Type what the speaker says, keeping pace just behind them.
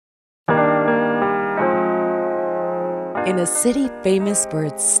In a city famous for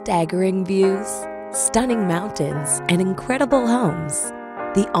its staggering views, stunning mountains, and incredible homes,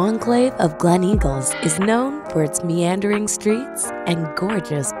 the enclave of Gleneagles is known for its meandering streets and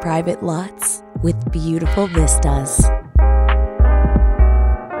gorgeous private lots with beautiful vistas.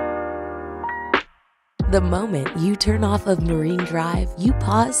 The moment you turn off of Marine Drive, you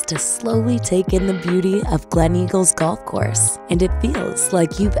pause to slowly take in the beauty of Gleneagles Golf Course, and it feels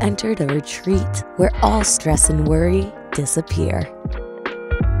like you've entered a retreat where all stress and worry disappear.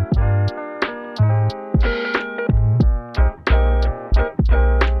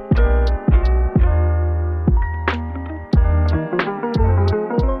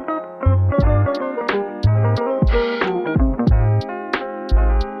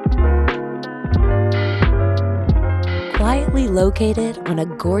 Quietly located on a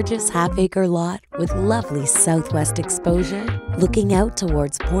gorgeous half-acre lot with lovely southwest exposure, looking out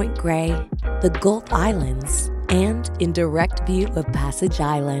towards Point Grey, the Gulf Islands, and in direct view of Passage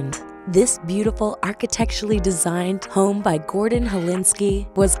Island. This beautiful architecturally designed home by Gordon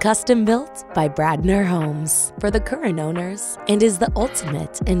Hlynsky was custom built by Bradner Homes for the current owners and is the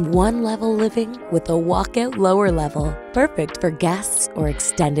ultimate in one-level living with a walkout lower level, perfect for guests or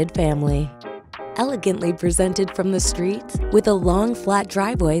extended family. Elegantly presented from the street, with a long flat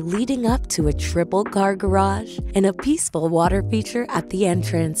driveway leading up to a triple car garage and a peaceful water feature at the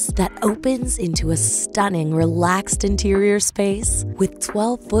entrance that opens into a stunning relaxed interior space with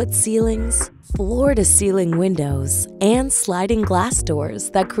 12-foot ceilings, floor-to-ceiling windows, and sliding glass doors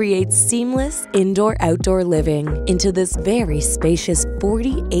that create seamless indoor-outdoor living into this very spacious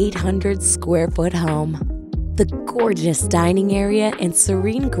 4,800 square foot home. The gorgeous dining area and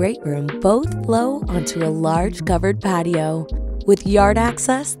serene great room both flow onto a large covered patio with yard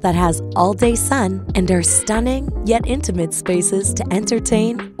access that has all-day sun and are stunning yet intimate spaces to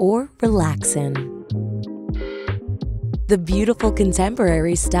entertain or relax in. The beautiful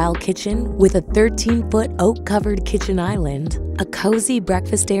contemporary style kitchen with a 13-foot oak-covered kitchen island, a cozy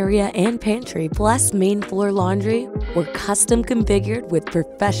breakfast area and pantry plus main floor laundry were custom configured with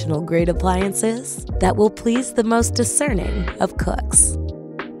professional-grade appliances that will please the most discerning of cooks.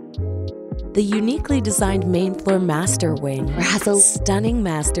 The uniquely designed main floor master wing has a stunning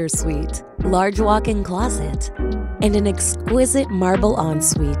master suite, large walk-in closet, and an exquisite marble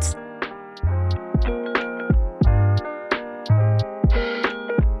ensuite.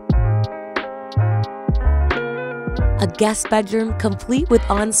 A guest bedroom complete with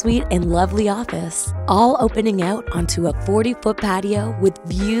ensuite and lovely office, all opening out onto a 40-foot patio with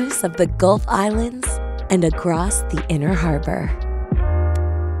views of the Gulf Islands and across the inner harbor.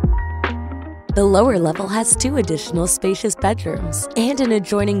 The lower level has 2 additional spacious bedrooms and an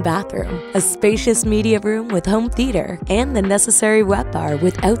adjoining bathroom, a spacious media room with home theater, and the necessary wet bar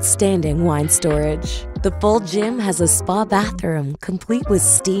with outstanding wine storage. The full gym has a spa bathroom complete with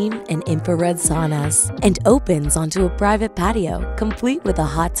steam and infrared saunas and opens onto a private patio complete with a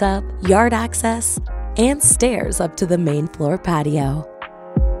hot tub, yard access, and stairs up to the main floor patio.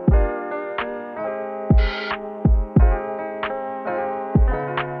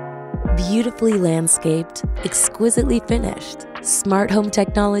 Beautifully landscaped, exquisitely finished, smart home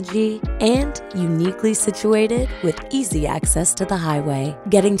technology, and uniquely situated with easy access to the highway.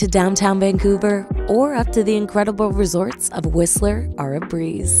 Getting to downtown Vancouver or up to the incredible resorts of Whistler are a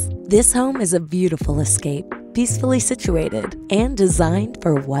breeze. This home is a beautiful escape, peacefully situated, and designed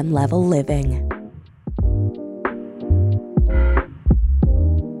for one-level living.